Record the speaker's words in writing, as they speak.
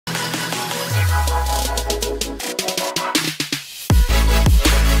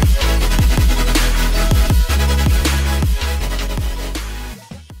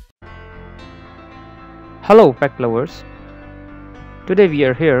Hello, fact lovers. Today we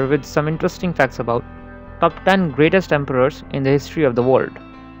are here with some interesting facts about top 10 greatest emperors in the history of the world.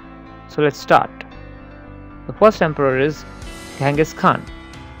 So let's start. The first emperor is Genghis Khan,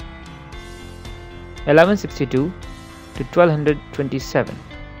 1162 to 1227.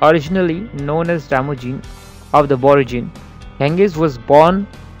 Originally known as Temujin of the Borigin, Genghis was born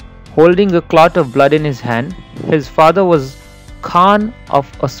holding a clot of blood in his hand. His father was Khan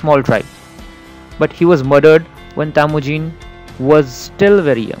of a small tribe, but he was murdered when Temujin was still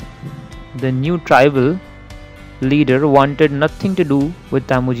very young. The new tribal leader wanted nothing to do with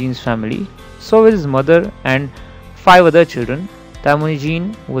Temujin's family, so with his mother and 5 other children,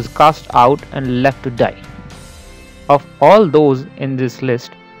 Temujin was cast out and left to die. Of all those in this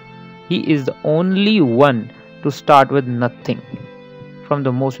list, he is the only one to start with nothing. From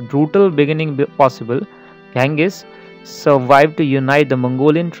the most brutal beginning possible, Genghis survived to unite the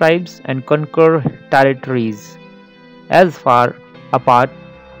Mongolian tribes and conquer territories as far apart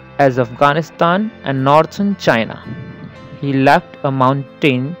as Afghanistan and northern China. He left a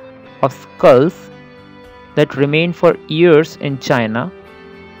mountain of skulls that remained for years in China.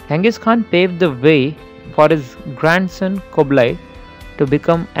 Genghis Khan paved the way for his grandson Kublai to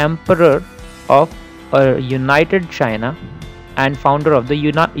become emperor of a united China and founder of the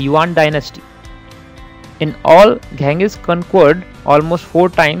Yuan dynasty. In all, Genghis conquered almost 4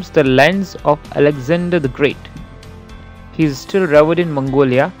 times the lands of Alexander the Great. He is still revered in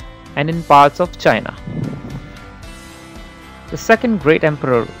Mongolia and in parts of China. The second great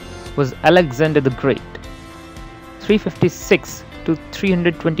emperor was Alexander the Great, 356 to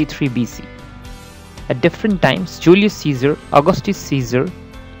 323 BC. At different times, Julius Caesar, Augustus Caesar,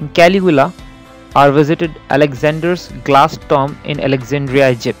 and Caligula are visited Alexander's glass tomb in Alexandria,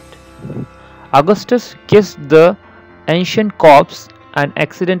 Egypt. Augustus kissed the ancient corpse and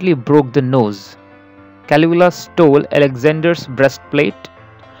accidentally broke the nose. Caligula stole Alexander's breastplate.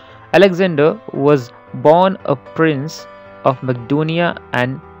 Alexander was born a prince of Macedonia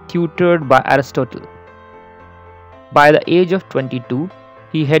and tutored by Aristotle. By the age of 22,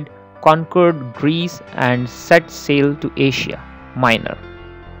 he had conquered Greece and set sail to Asia Minor.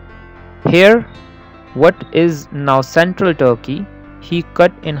 Here, what is now central Turkey, he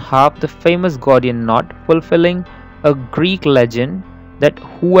cut in half the famous Gordian knot, fulfilling a Greek legend that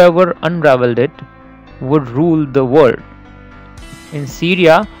whoever unraveled it would rule the world. In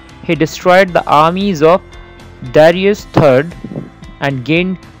Syria, he destroyed the armies of Darius III and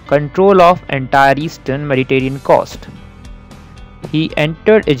gained control of entire eastern Mediterranean coast. He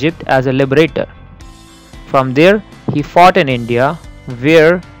entered Egypt as a liberator. From there, he fought in India,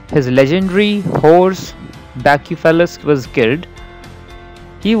 where his legendary horse Bucephalus was killed.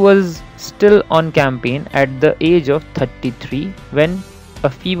 He was still on campaign at the age of 33 when a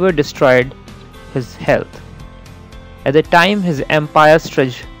fever destroyed his health. At the time, his empire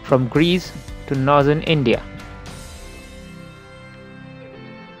stretched from Greece to northern India.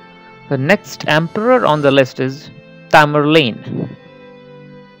 The next emperor on the list is Tamerlane,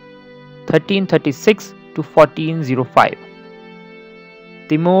 1336 to 1405.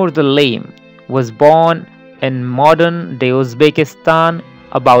 Timur the Lame was born in modern-day Uzbekistan,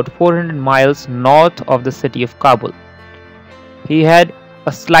 about 400 miles north of the city of Kabul. He had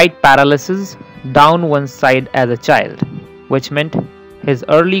a slight paralysis down one side as a child, which meant his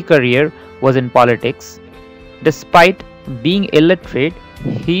early career was in politics. Despite being illiterate,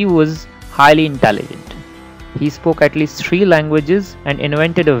 he was highly intelligent. He spoke at least 3 languages and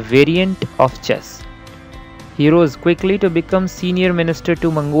invented a variant of chess. He rose quickly to become senior minister to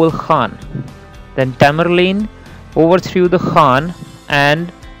Mongol Khan. Then Tamerlane overthrew the Khan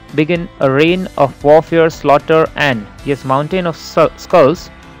and began a reign of warfare, slaughter, and mountain of skulls.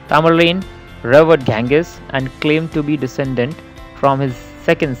 Tamerlane revered Genghis and claimed to be descendant from his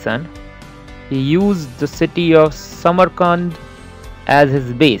second son. He used the city of Samarkand as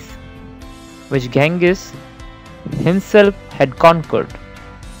his base, which Genghis himself had conquered.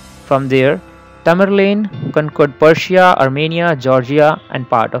 From there, Tamerlane conquered Persia, Armenia, Georgia, and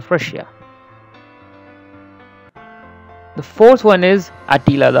part of Russia. The fourth one is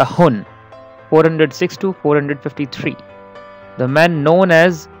Attila the Hun, 406 to 453. The man known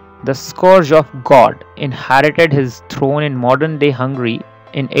as the Scourge of God inherited his throne in modern-day Hungary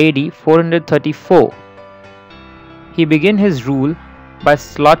in AD 434. He began his rule by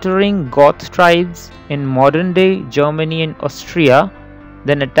slaughtering Goth tribes in modern-day Germany and Austria,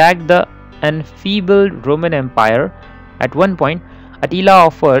 then attacked the enfeebled Roman Empire. At one point, Attila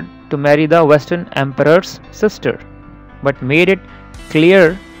offered to marry the Western Emperor's sister, but made it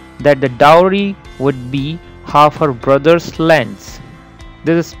clear that the dowry would be half her brother's lands.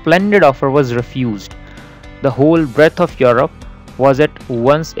 This splendid offer was refused. the whole breadth of Europe was at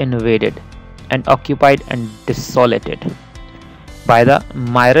once invaded and occupied and desolated by the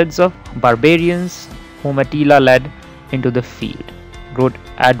myriads of barbarians whom Attila led into the field, wrote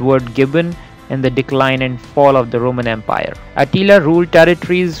Edward Gibbon in The Decline and Fall of the Roman Empire. Attila ruled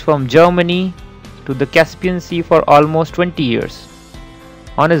territories from Germany to the Caspian Sea for almost 20 years.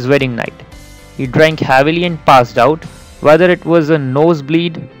 On his wedding night, he drank heavily and passed out. Whether it was a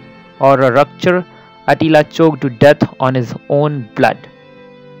nosebleed or a rupture, Attila choked to death on his own blood.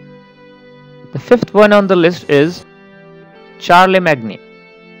 The fifth one on the list is Charlemagne,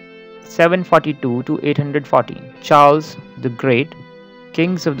 742 to 814. Charles the Great,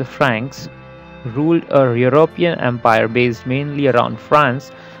 kings of the Franks, ruled a European empire based mainly around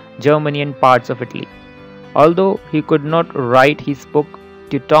France, Germany and parts of Italy. Although he could not write, he spoke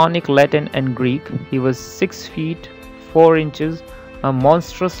Teutonic Latin and Greek. He was 6 feet 4 inches, a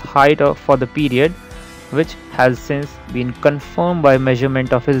monstrous height for the period, which has since been confirmed by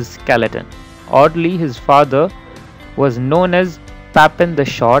measurement of his skeleton. Oddly, his father was known as Papin the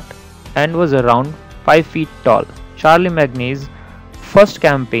Short and was around 5 feet tall. Charlemagne's first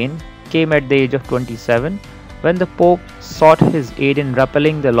campaign came at the age of 27 when the Pope sought his aid in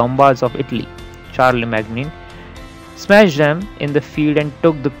repelling the Lombards of Italy. Charlemagne smashed them in the field and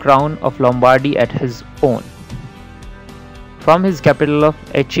took the crown of Lombardy at his own. From his capital of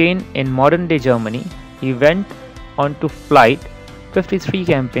Aachen in modern-day Germany, he went on to fight 53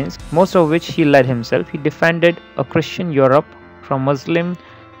 campaigns, most of which he led himself. He defended a Christian Europe from Muslim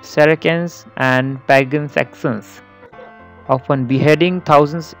Saracens and pagan Saxons. Often beheading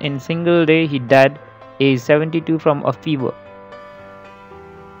thousands in single day, he died aged 72 from a fever.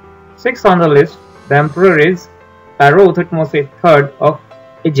 Sixth on the list, the emperor is Pharaoh Thutmose III of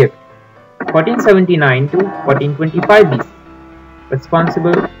Egypt, 1479 to 1425 BC.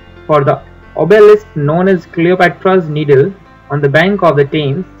 Responsible for the obelisk known as Cleopatra's Needle on the bank of the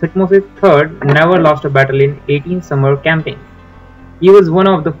Thames, Thutmose III never lost a battle in 18 summer campaigns. He was one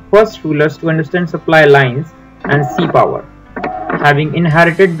of the first rulers to understand supply lines and sea power. Having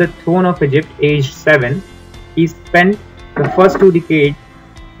inherited the throne of Egypt aged 7, he spent the first 2 decades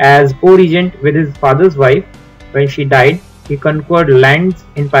as co-regent with his father's wife. When she died, he conquered lands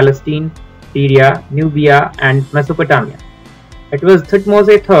in Palestine, Syria, Nubia, and Mesopotamia. It was Thutmose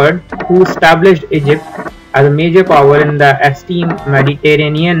III who established Egypt as a major power in the esteemed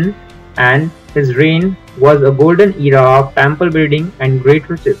Mediterranean, and his reign was a golden era of temple building and great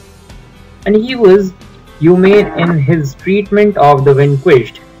riches. And he was humane in his treatment of the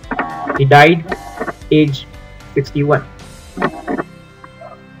vanquished. He died aged 61.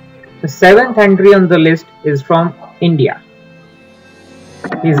 The seventh entry on the list is from India.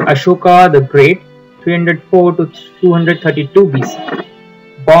 He is Ashoka the Great, 304 to 232 BC.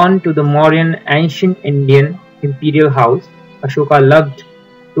 Born to the Mauryan ancient Indian imperial house, Ashoka loved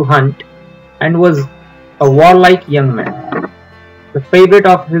to hunt and was a warlike young man. The favorite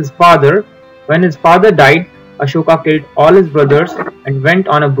of his father, when his father died, Ashoka killed all his brothers and went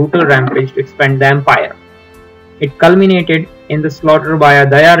on a brutal rampage to expand the empire. It culminated in the slaughter by a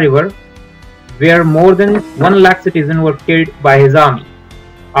Daya river, where more than 1 lakh citizens were killed by his army.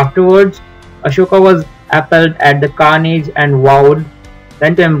 Afterwards, Ashoka was appalled at the carnage and vowed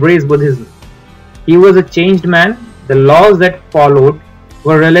then to embrace Buddhism. He was a changed man. The laws that followed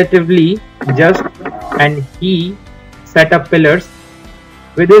were relatively just, and he set up pillars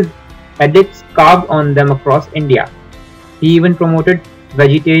with his edicts carved on them across India. He even promoted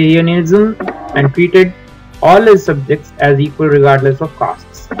vegetarianism and treated all his subjects as equal regardless of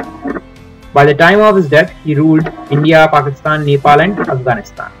castes. By the time of his death, he ruled India, Pakistan, Nepal, and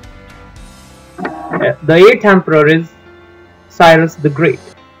Afghanistan. The eighth emperor is Cyrus the Great,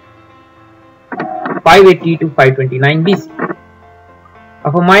 580 to 529 BC.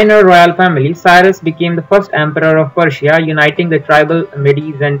 Of a minor royal family, Cyrus became the first emperor of Persia, uniting the tribal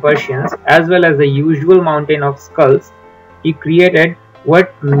Medes and Persians as well as the usual mountain of skulls. He created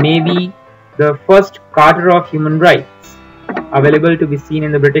what may be the first Charter of Human Rights, available to be seen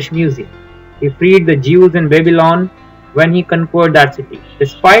in the British Museum. He freed the Jews in Babylon when he conquered that city.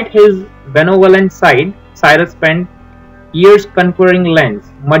 Despite his benevolent side, Cyrus spent years conquering lands,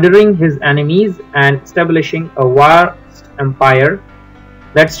 murdering his enemies, and establishing a vast empire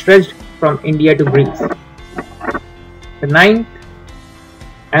that stretched from India to Greece. The ninth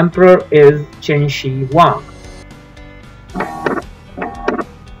emperor is Qin Shi Huang,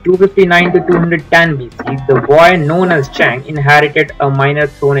 259 to 210 BC. The boy known as Chang inherited a minor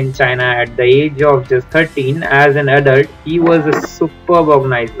throne in China at the age of just 13. As an adult, he was a superb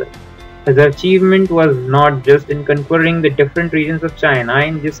organizer. His achievement was not just in conquering the different regions of China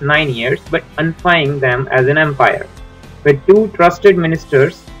in just 9 years, but unifying them as an empire. With 2 trusted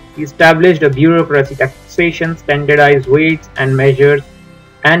ministers, he established a bureaucracy, taxation, standardized weights and measures,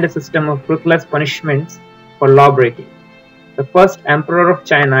 and a system of ruthless punishments for lawbreaking. The first emperor of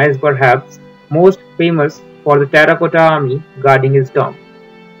China is perhaps most famous for the terracotta army guarding his tomb.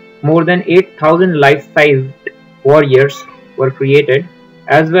 More than 8,000 life-sized warriors were created,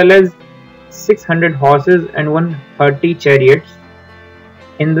 as well as 600 horses and 130 chariots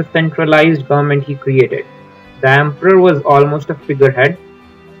in the centralized government he created. The emperor was almost a figurehead.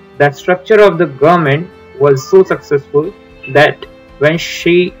 The structure of the government was so successful that when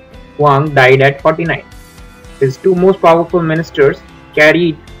Shi Huang died at 49, his 2 most powerful ministers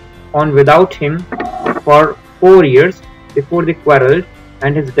carried on without him for 4 years before they quarreled,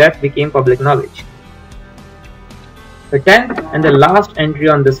 and his death became public knowledge. The 10th and the last entry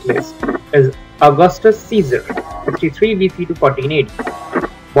on this list is Augustus Caesar, 63 BC to 14 AD.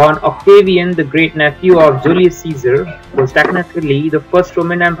 Born Octavian, the great-nephew of Julius Caesar, was technically the first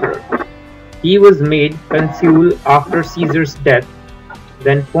Roman emperor. He was made consul after Caesar's death,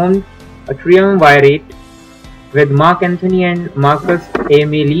 then formed a triumvirate with Mark Antony and Marcus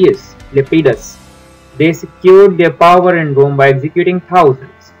Aemilius Lepidus. They secured their power in Rome by executing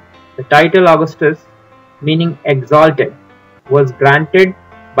thousands. The title Augustus, meaning exalted, was granted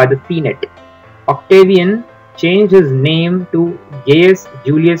by the Senate. Octavian changed his name to Gaius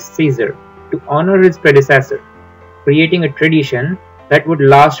Julius Caesar to honor his predecessor, creating a tradition that would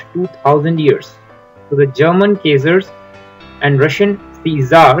last 2,000 years. To the German Caesars and Russian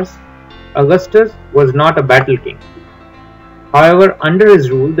Caesars, Augustus was not a battle king. However, under his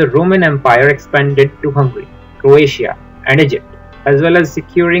rule, the Roman Empire expanded to Hungary, Croatia, and Egypt, as well as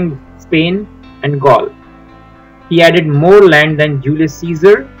securing Spain and Gaul. He added more land than Julius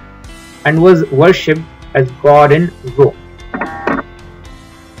Caesar and was worshipped as god in Rome.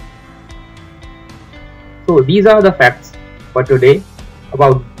 So these are the facts for today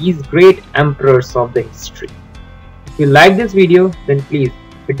about these great emperors of the history. If you like this video, then please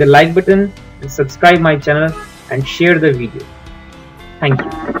hit the like button and subscribe my channel and share the video. Thank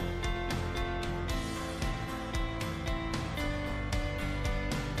you.